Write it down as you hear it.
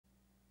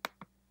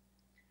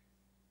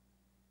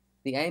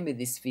The aim of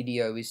this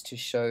video is to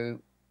show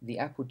the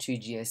Apple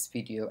IIGS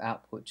video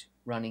output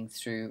running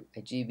through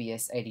a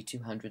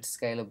GBS8200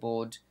 scaler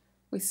board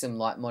with some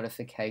light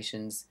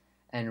modifications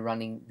and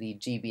running the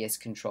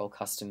GBSControl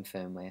custom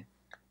firmware.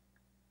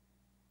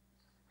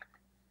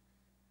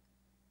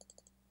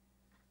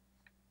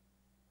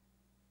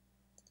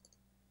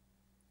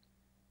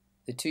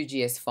 The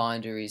 2GS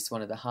Finder is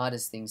one of the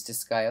hardest things to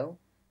scale,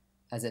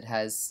 as it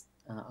has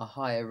a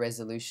higher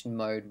resolution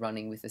mode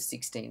running with a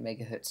 16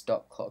 MHz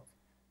dot clock,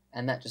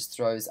 and that just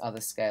throws other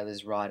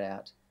scalers right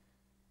out.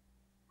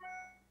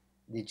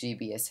 The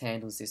GBS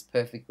handles this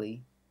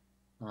perfectly,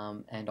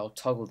 and I'll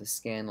toggle the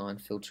scanline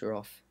filter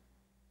off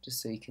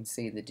just so you can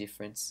see the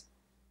difference.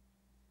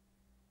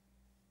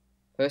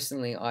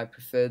 Personally, I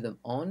prefer them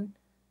on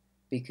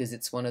because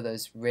it's one of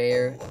those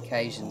rare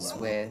occasions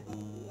where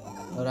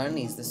not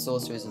only is the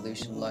source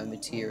resolution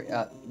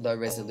low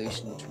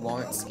resolution, which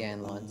warrants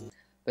scanlines,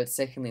 but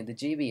secondly, the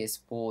GBS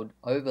board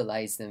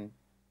overlays them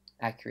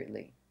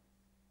accurately.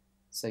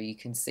 So you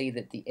can see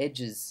that the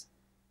edges,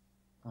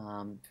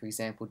 for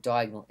example,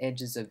 diagonal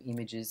edges of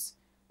images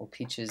or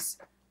pictures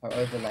are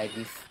overlaid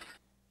with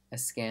a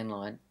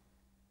scanline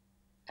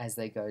as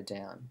they go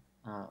down,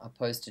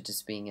 opposed to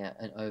just being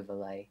an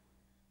overlay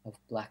of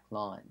black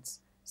lines.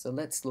 So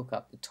let's look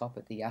up the top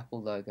at the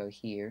Apple logo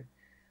here.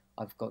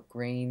 I've got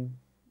green,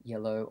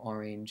 yellow,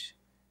 orange.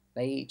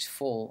 They each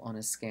fall on a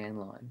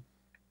scanline.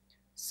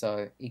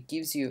 So it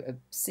gives you a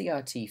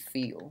CRT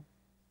feel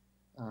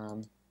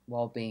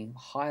while being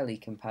highly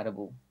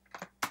compatible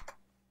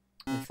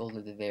with all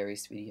of the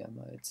various video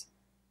modes.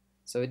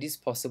 So it is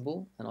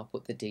possible, and I'll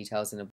put the details in a